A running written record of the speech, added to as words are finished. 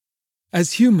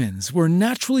As humans, we're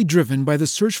naturally driven by the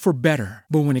search for better.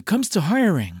 But when it comes to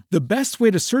hiring, the best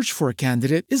way to search for a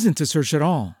candidate isn't to search at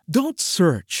all. Don't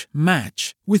search,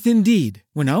 match with Indeed.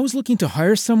 When I was looking to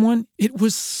hire someone, it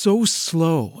was so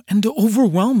slow and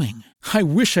overwhelming. I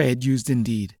wish I had used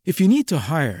Indeed. If you need to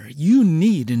hire, you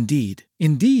need Indeed.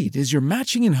 Indeed is your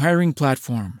matching and hiring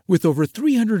platform with over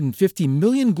 350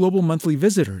 million global monthly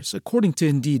visitors, according to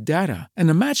Indeed data, and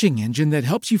a matching engine that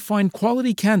helps you find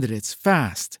quality candidates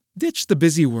fast. Ditch the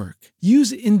busy work.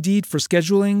 Use Indeed for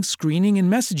scheduling, screening,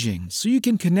 and messaging so you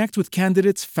can connect with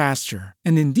candidates faster.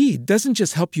 And Indeed doesn't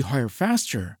just help you hire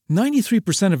faster.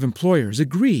 93% of employers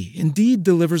agree Indeed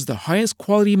delivers the highest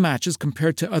quality matches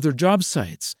compared to other job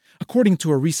sites, according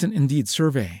to a recent Indeed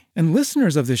survey. And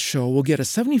listeners of this show will get a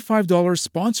 $75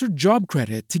 sponsored job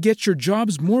credit to get your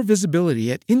jobs more visibility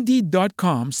at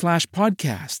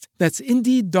Indeed.com/podcast. That's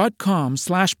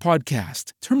Indeed.com/podcast.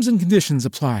 Terms and conditions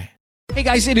apply. Hey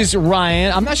guys, it is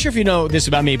Ryan. I'm not sure if you know this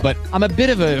about me, but I'm a bit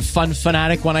of a fun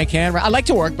fanatic when I can. I like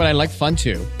to work, but I like fun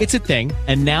too. It's a thing.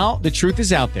 And now the truth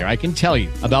is out there. I can tell you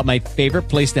about my favorite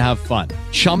place to have fun.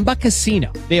 Chumba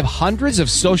Casino. They have hundreds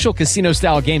of social casino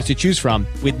style games to choose from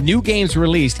with new games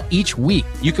released each week.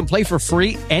 You can play for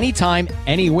free anytime,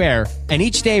 anywhere. And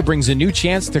each day brings a new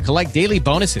chance to collect daily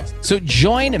bonuses. So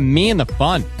join me in the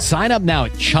fun. Sign up now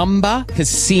at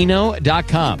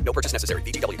ChumbaCasino.com. No purchase necessary.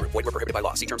 VGW Group. Void where prohibited by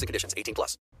law. See terms and conditions.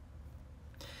 18+.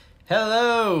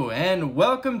 Hello, and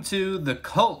welcome to the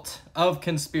Cult of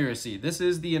Conspiracy. This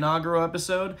is the inaugural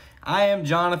episode. I am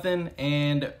Jonathan,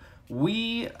 and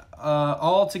we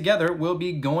all together will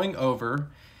be going over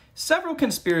several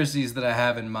conspiracies that I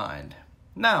have in mind.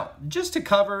 Now, just to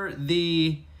cover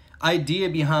the idea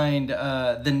behind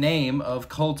the name of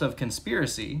Cult of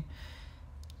Conspiracy,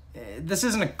 this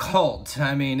isn't a cult.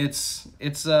 I mean, it's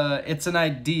an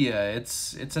idea.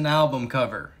 It's an album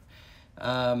cover.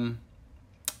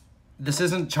 This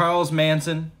isn't Charles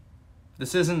Manson.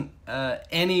 This isn't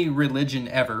any religion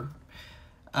ever.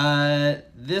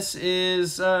 This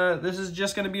is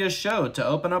just going to be a show to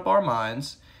open up our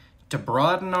minds, to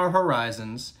broaden our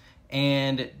horizons,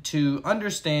 and to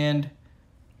understand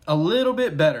a little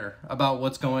bit better about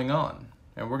what's going on.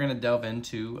 And we're going to delve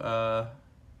into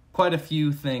quite a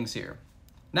few things here.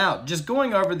 Now, just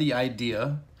going over the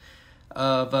idea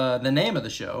of the name of the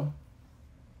show,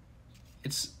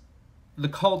 it's the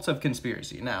Cult of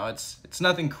Conspiracy. Now, it's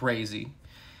nothing crazy.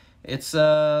 It's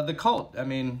the cult. I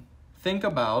mean, think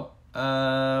about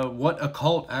what a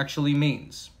cult actually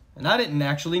means. And I didn't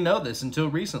actually know this until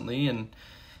recently, and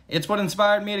it's what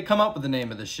inspired me to come up with the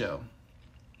name of the show.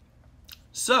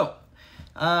 So,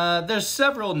 there's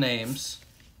several names,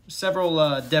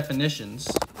 several definitions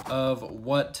of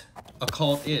what a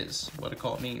cult is, what a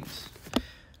cult means.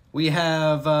 We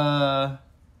have a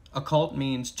cult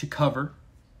means to cover.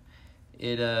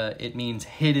 It means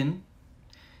hidden.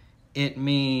 It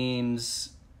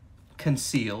means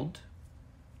concealed.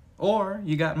 Or,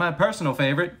 you got my personal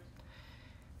favorite,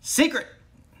 secret.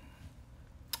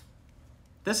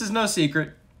 This is no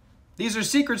secret. These are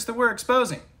secrets that we're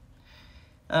exposing.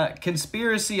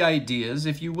 Conspiracy ideas,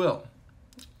 if you will.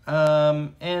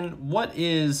 And what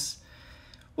is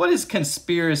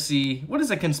conspiracy? What is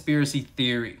a conspiracy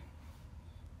theory?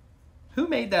 Who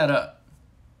made that up?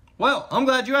 Well, I'm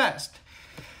glad you asked.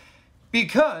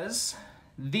 Because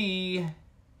the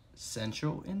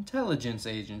Central Intelligence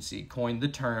Agency coined the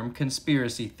term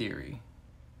conspiracy theory.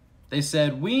 They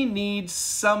said, we need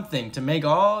something to make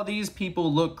all these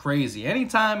people look crazy.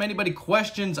 Anytime anybody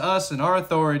questions us and our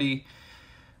authority,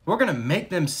 we're going to make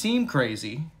them seem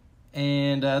crazy.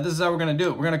 And this is how we're going to do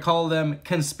it. We're going to call them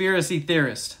conspiracy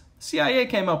theorists. CIA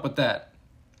came up with that.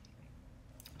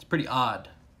 It's pretty odd,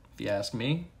 if you ask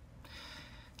me.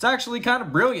 It's actually kind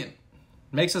of brilliant.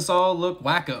 Makes us all look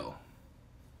wacko.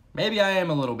 Maybe I am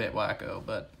a little bit wacko,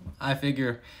 but I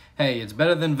figure, hey, it's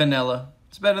better than vanilla.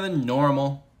 It's better than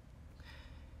normal.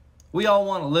 We all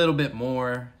want a little bit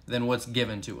more than what's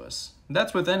given to us.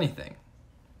 That's with anything.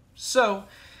 So,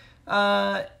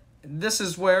 this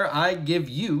is where I give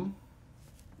you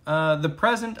the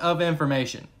present of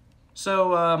information.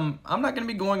 So, I'm not going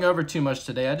to be going over too much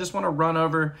today. I just want to run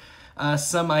over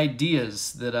some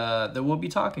ideas that we'll be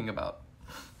talking about.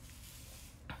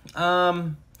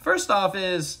 First off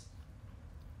is,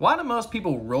 why do most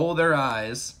people roll their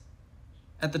eyes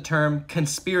at the term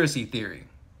conspiracy theory?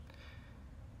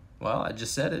 Well, I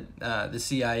just said it. The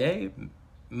CIA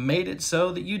made it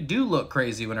so that you do look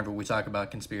crazy whenever we talk about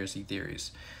conspiracy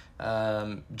theories.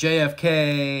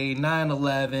 JFK,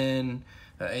 9/11,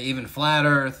 even Flat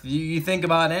Earth. You think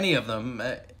about any of them,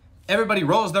 everybody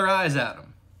rolls their eyes at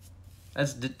them.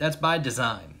 That's by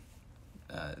design.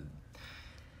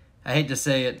 I hate to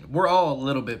say it, we're all a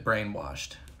little bit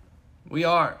brainwashed. We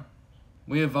are.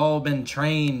 We have all been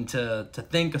trained to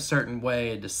think a certain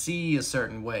way, to see a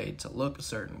certain way, to look a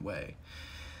certain way.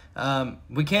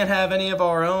 We can't have any of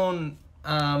our own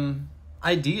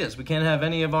ideas. We can't have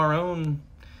any of our own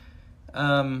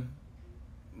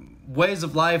ways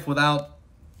of life without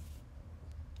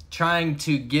trying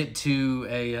to get to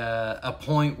a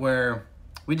point where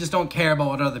we just don't care about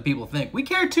what other people think. We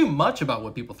care too much about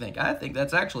what people think. I think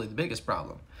that's actually the biggest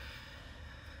problem.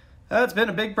 It's been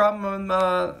a big problem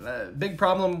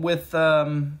with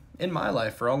in my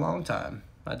life for a long time.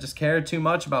 I just care too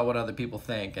much about what other people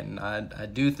think, and I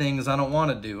do things I don't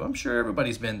want to do. I'm sure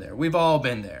everybody's been there. We've all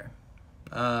been there.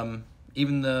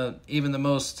 Even the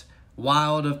most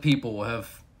wild of people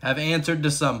have answered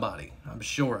to somebody. I'm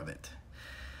sure of it.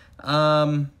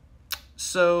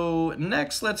 So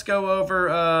next, let's go over.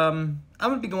 I'm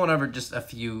gonna be going over just a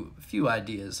few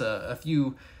ideas, a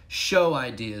few show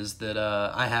ideas that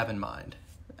I have in mind.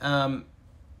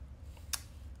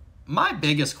 My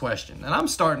biggest question, and I'm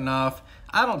starting off.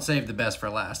 I don't save the best for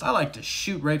last. I like to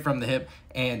shoot right from the hip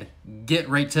and get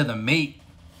right to the meat.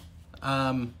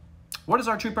 What is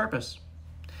our true purpose?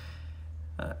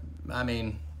 I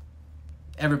mean,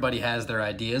 everybody has their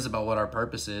ideas about what our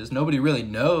purpose is. Nobody really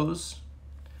knows.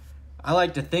 I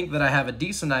like to think that I have a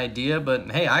decent idea,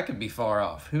 but hey, I could be far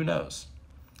off. Who knows?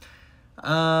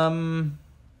 And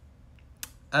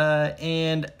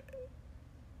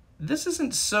this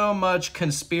isn't so much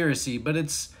conspiracy, but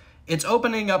it's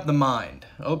opening up the mind,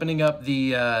 opening up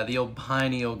the old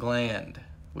pineal gland,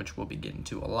 which we'll be getting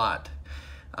to a lot.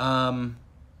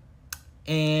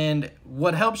 And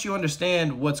what helps you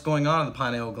understand what's going on in the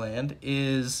pineal gland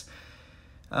is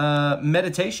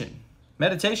meditation.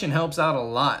 Meditation helps out a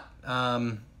lot.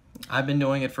 I've been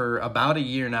doing it for about a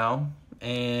year now,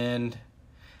 and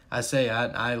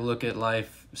I look at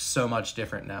life so much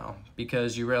different now,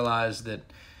 because you realize that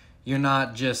you're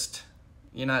not just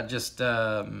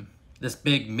this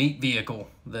big meat vehicle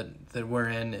that we're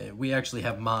in. We actually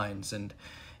have minds, and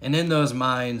in those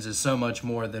minds is so much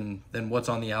more than what's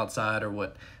on the outside, or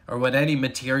what any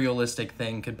materialistic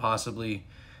thing could possibly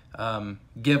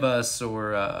give us,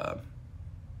 or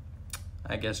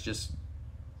I guess just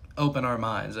open our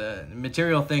minds.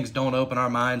 Material things don't open our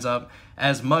minds up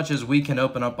as much as we can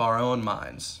open up our own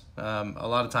minds. A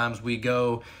lot of times we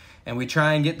go and we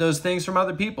try and get those things from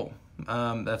other people.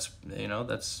 That's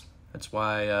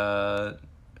why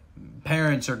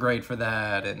parents are great for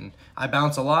that, and I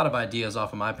bounce a lot of ideas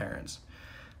off of my parents,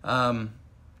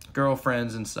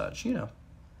 girlfriends and such,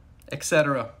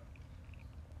 etc.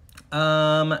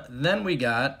 Then we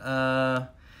got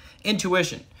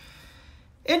intuition.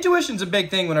 Intuition's a big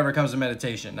thing whenever it comes to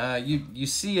meditation. You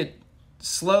see it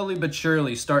slowly but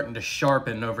surely starting to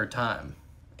sharpen over time,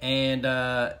 and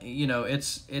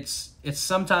it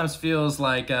sometimes feels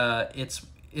like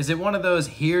is it one of those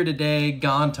here today,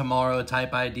 gone tomorrow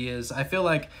type ideas? I feel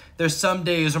like there's some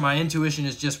days where my intuition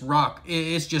is just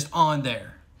it's just on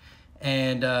there,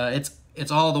 and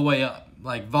it's all the way up,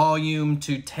 like volume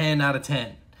to 10 out of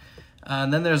 10.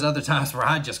 And then there's other times where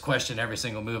I just question every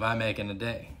single move I make in a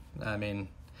day. I mean,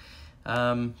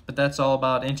 but that's all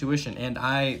about intuition, and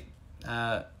I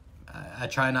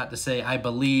try not to say I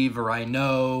believe or I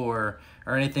know or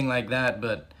anything like that,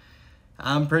 but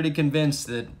I'm pretty convinced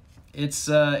that it's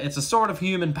a sort of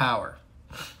human power.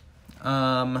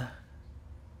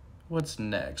 What's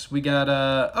next? We got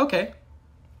okay.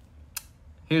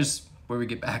 Here's where we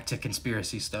get back to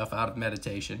conspiracy stuff out of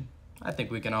meditation. I think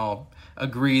we can all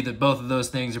agree that both of those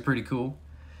things are pretty cool.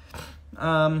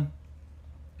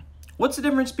 What's the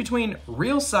difference between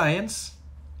real science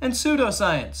and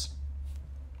pseudoscience?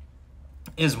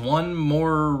 Is one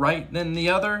more right than the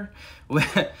other?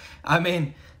 I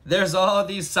mean, there's all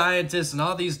these scientists and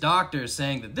all these doctors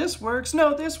saying that this works,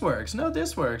 no, this works, no,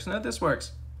 this works, no, this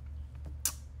works.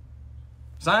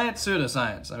 Science,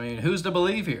 pseudoscience. I mean, who's to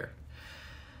believe here?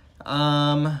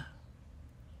 Another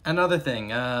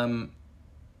thing,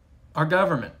 our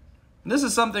government. This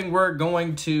is something we're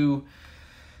going to...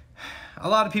 A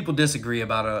lot of people disagree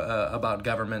about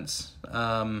governments.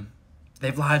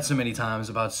 They've lied so many times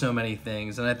about so many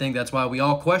things, and I think that's why we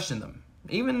all question them.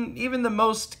 Even the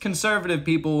most conservative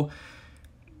people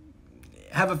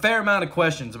have a fair amount of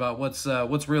questions about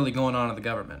what's really going on in the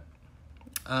government.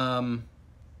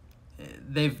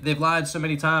 They've lied so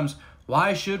many times.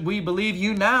 Why should we believe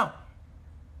you now?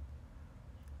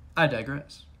 I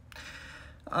digress.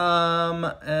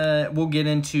 We'll get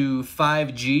into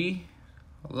 5G.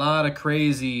 A lot of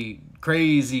crazy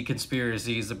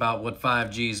conspiracies about what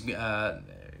 5G's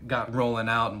got rolling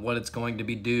out and what it's going to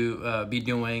be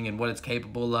doing and what it's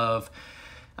capable of.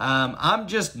 I'm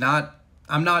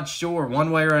not sure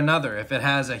one way or another if it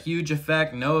has a huge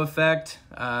effect, no effect.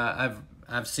 I've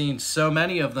seen so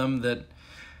many of them that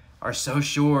are so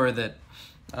sure that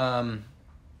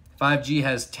 5G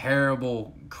has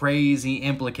terrible, crazy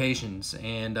implications,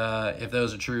 and if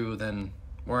those are true, then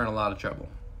we're in a lot of trouble.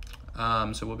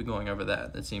 So we'll be going over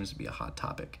that. That seems to be a hot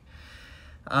topic.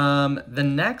 The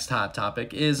next hot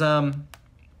topic is,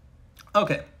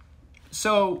 okay,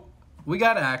 so we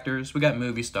got actors, we got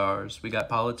movie stars, we got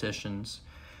politicians.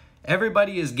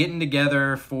 Everybody is getting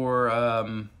together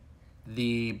for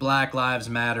the Black Lives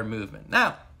Matter movement.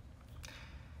 Now,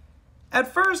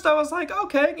 at first I was like,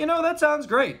 okay, that sounds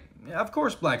great. Yeah, of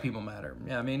course black people matter.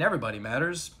 Yeah, I mean, everybody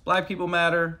matters. Black people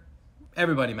matter.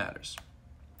 Everybody matters.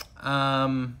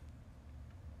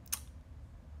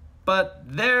 But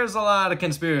there's a lot of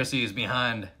conspiracies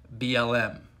behind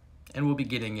BLM, and we'll be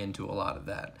getting into a lot of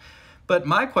that. But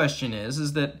my question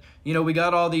is that, we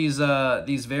got all these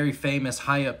very famous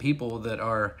high-up people that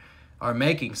are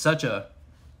making such a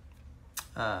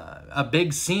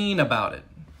big scene about it.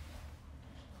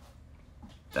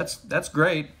 That's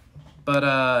great,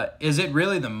 but is it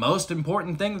really the most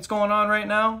important thing that's going on right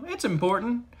now? It's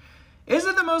important. Is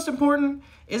it the most important?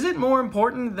 Is it more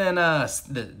important than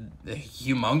the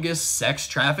humongous sex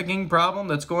trafficking problem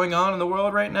that's going on in the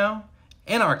world right now?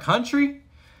 In our country?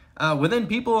 Within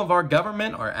people of our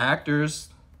government, our actors?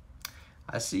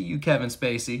 I see you, Kevin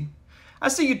Spacey. I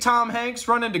see you, Tom Hanks,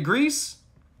 running to Greece.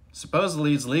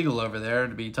 Supposedly it's legal over there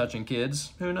to be touching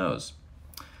kids. Who knows?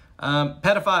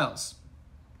 Pedophiles.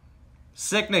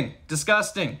 Sickening.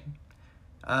 Disgusting.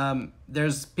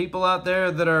 There's people out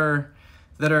there that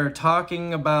are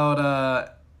talking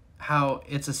about how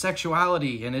it's a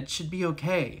sexuality and it should be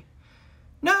okay.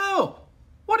 No!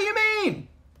 What do you mean?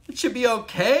 It should be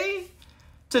okay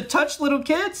to touch little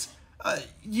kids?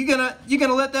 You gonna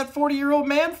let that 40-year-old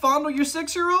man fondle your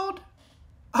 6-year-old?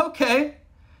 Okay.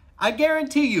 I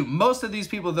guarantee you, most of these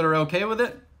people that are okay with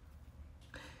it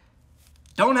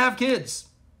don't have kids.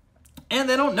 And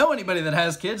they don't know anybody that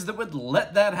has kids that would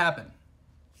let that happen.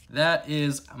 That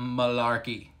is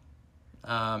malarkey.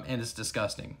 And it's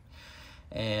disgusting.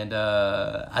 And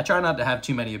I try not to have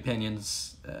too many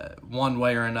opinions one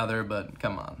way or another, but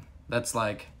come on. That's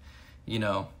like,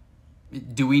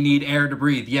 do we need air to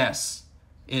breathe? Yes.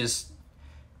 Is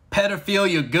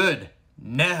pedophilia good?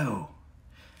 No.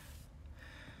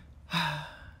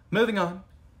 Moving on.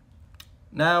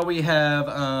 Now we have,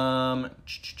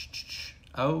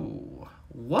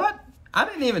 what? I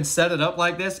didn't even set it up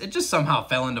like this. It just somehow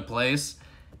fell into place.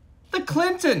 The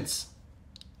Clintons.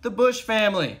 The Bush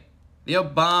family, the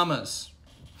Obamas,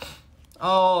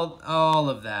 all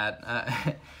of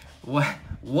that.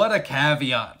 What a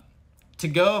caveat. To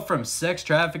go from sex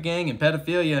trafficking and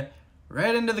pedophilia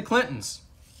right into the Clintons.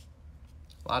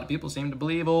 A lot of people seem to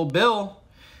believe old Bill,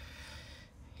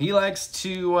 he likes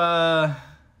to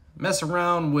mess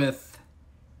around with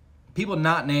people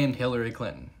not named Hillary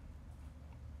Clinton.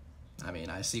 I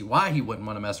mean, I see why he wouldn't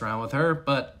want to mess around with her,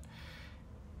 but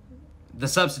the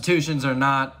substitutions are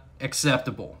not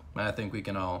acceptable. I think we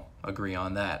can all agree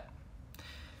on that.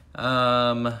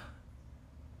 Then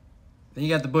you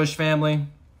got the Bush family.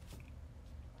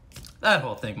 That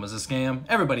whole thing was a scam.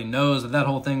 Everybody knows that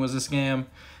whole thing was a scam.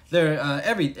 They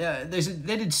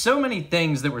did so many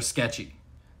things that were sketchy.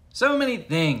 So many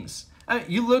things.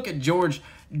 You look at George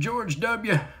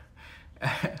W.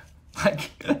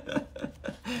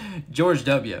 George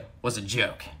W. was a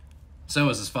joke. So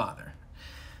was his father.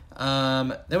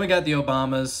 Then we got the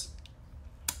Obamas.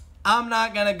 I'm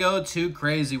not going to go too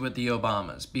crazy with the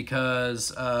Obamas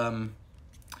because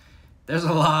there's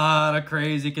a lot of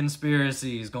crazy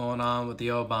conspiracies going on with the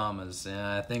Obamas. And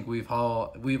I think we've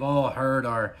all heard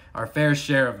our fair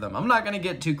share of them. I'm not going to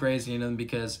get too crazy in them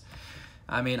because,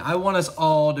 I mean, I want us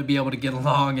all to be able to get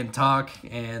along and talk,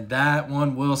 and that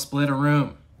one will split a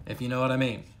room, if you know what I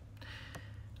mean.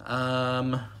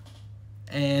 And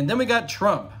then we got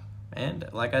Trump. And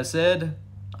like I said,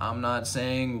 I'm not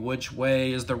saying which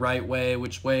way is the right way,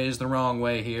 which way is the wrong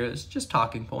way here. It's just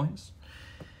talking points.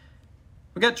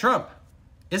 We got Trump.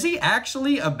 Is he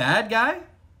actually a bad guy?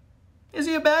 Is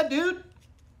he a bad dude?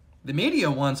 The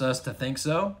media wants us to think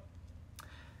so.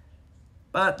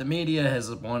 But the media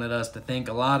has wanted us to think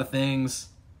a lot of things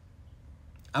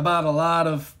about a lot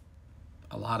of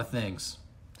things.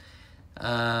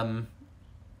 Why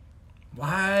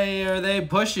are they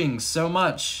pushing so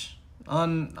much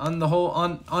on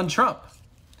Trump?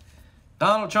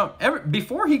 Donald Trump.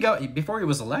 Before he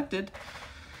was elected,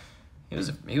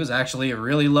 he was actually a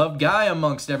really loved guy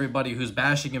amongst everybody who's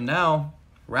bashing him now.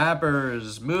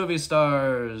 Rappers, movie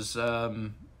stars,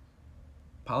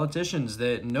 politicians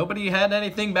that nobody had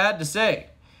anything bad to say.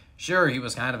 Sure, he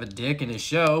was kind of a dick in his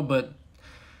show, but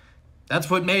that's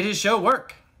what made his show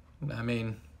work. I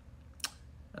mean,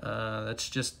 that's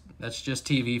just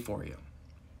TV for you.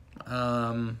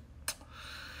 And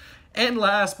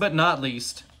last but not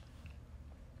least,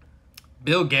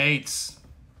 Bill Gates.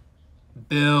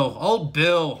 Old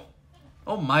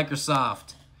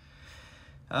Microsoft.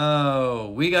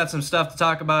 Oh, we got some stuff to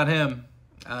talk about him.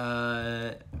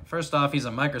 First off, he's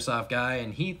a Microsoft guy,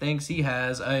 and he thinks he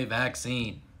has a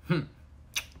vaccine. We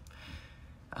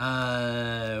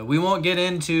won't get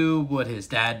into what his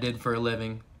dad did for a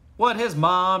living, what his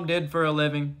mom did for a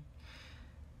living,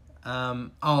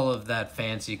 all of that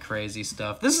fancy, crazy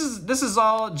stuff. This is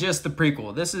all just the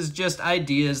prequel. This is just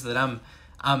ideas that I'm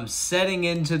setting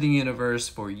into the universe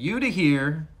for you to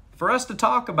hear, for us to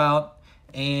talk about.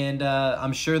 And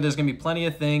I'm sure there's going to be plenty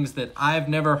of things that I've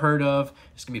never heard of.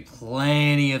 There's going to be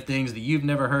plenty of things that you've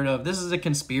never heard of. This is a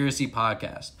conspiracy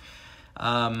podcast.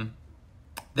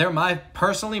 They're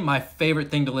personally my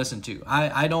favorite thing to listen to.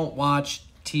 I don't watch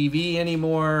TV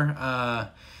anymore.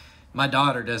 My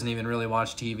daughter doesn't even really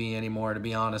watch TV anymore, to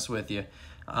be honest with you.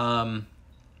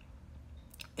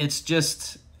 It's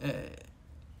just,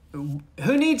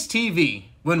 who needs TV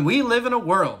when we live in a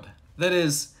world that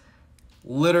is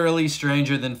literally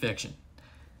stranger than fiction?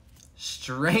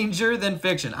 Stranger than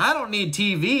fiction. I don't need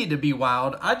TV to be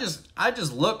wild. I just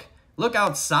look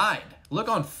outside. Look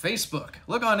on Facebook.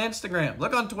 Look on Instagram.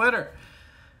 Look on Twitter.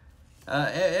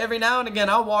 Every now and again,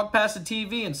 I'll walk past a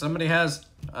TV and somebody has,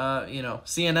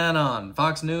 CNN on,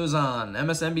 Fox News on,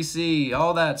 MSNBC,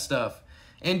 all that stuff.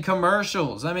 And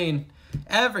commercials. I mean,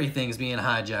 everything's being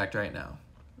hijacked right now.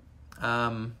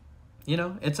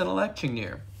 It's an election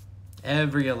year.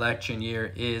 Every election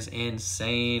year is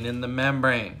insane in the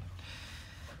membrane.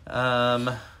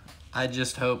 I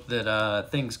just hope that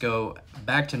things go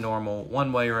back to normal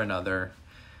one way or another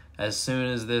as soon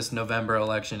as this November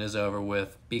election is over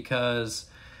with, because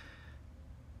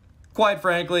quite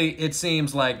frankly, it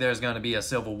seems like there's going to be a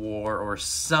civil war or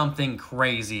something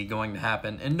crazy going to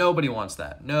happen, and nobody wants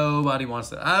that. Nobody wants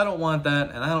that. I don't want that,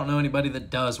 and I don't know anybody that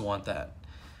does want that.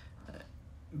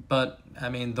 But, I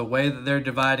mean, the way that they're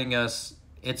dividing us,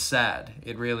 it's sad.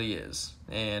 It really is.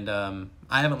 And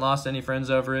I haven't lost any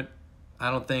friends over it. I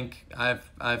don't think I've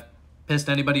pissed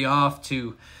anybody off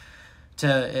to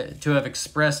have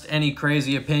expressed any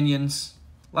crazy opinions.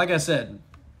 Like I said,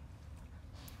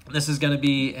 this is going to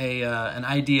be an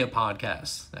idea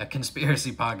podcast, a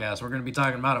conspiracy podcast. We're going to be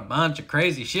talking about a bunch of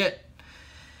crazy shit.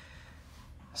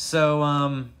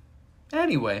 So,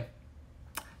 anyway,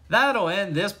 that'll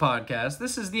end this podcast.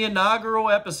 This is the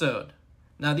inaugural episode.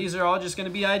 Now, these are all just going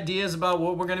to be ideas about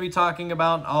what we're going to be talking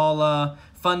about, all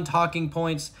fun talking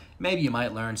points. Maybe you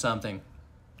might learn something.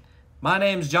 My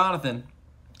name's Jonathan,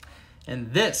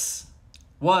 and this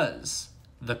was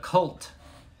The Cult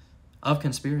of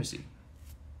Conspiracy.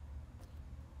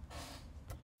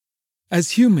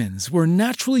 As humans, we're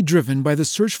naturally driven by the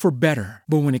search for better.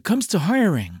 But when it comes to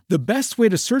hiring, the best way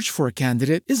to search for a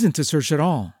candidate isn't to search at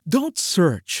all. Don't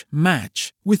search,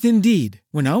 match with Indeed.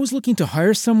 When I was looking to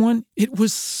hire someone, it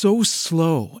was so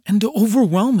slow and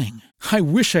overwhelming. I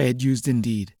wish I had used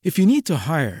Indeed. If you need to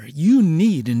hire, you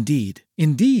need Indeed.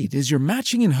 Indeed is your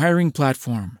matching and hiring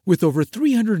platform with over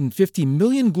 350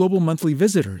 million global monthly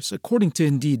visitors, according to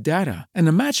Indeed data, and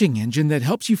a matching engine that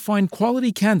helps you find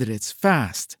quality candidates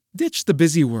fast. Ditch the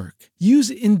busy work.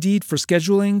 Use Indeed for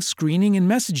scheduling, screening,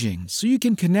 and messaging so you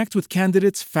can connect with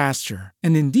candidates faster.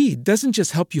 And Indeed doesn't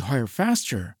just help you hire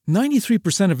faster.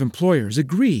 93% of employers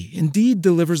agree Indeed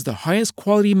delivers the highest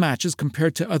quality matches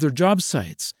compared to other job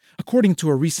sites, according to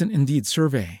a recent Indeed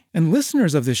survey. And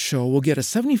listeners of this show will get a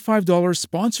 $75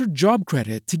 sponsored job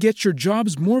credit to get your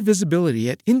jobs more visibility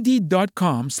at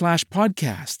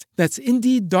Indeed.com/podcast. That's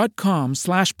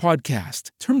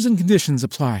Indeed.com/podcast. Terms and conditions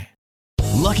apply.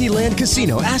 Lucky Land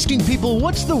Casino, asking people,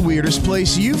 what's the weirdest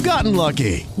place you've gotten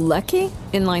lucky? Lucky?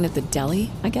 In line at the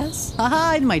deli, I guess?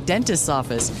 Aha, in my dentist's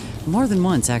office. More than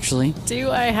once, actually.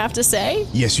 Do I have to say?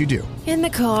 Yes, you do. In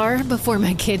the car before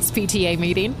my kids' PTA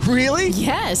meeting. Really?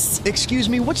 Yes. Excuse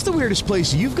me, what's the weirdest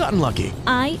place you've gotten lucky?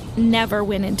 I never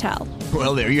win and tell.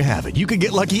 Well, there you have it. You can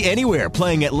get lucky anywhere,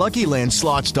 playing at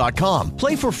LuckyLandSlots.com.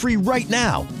 Play for free right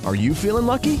now. Are you feeling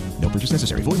lucky? No purchase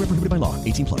necessary. Void where prohibited by law.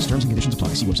 18+. Terms and conditions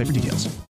apply. See website for details.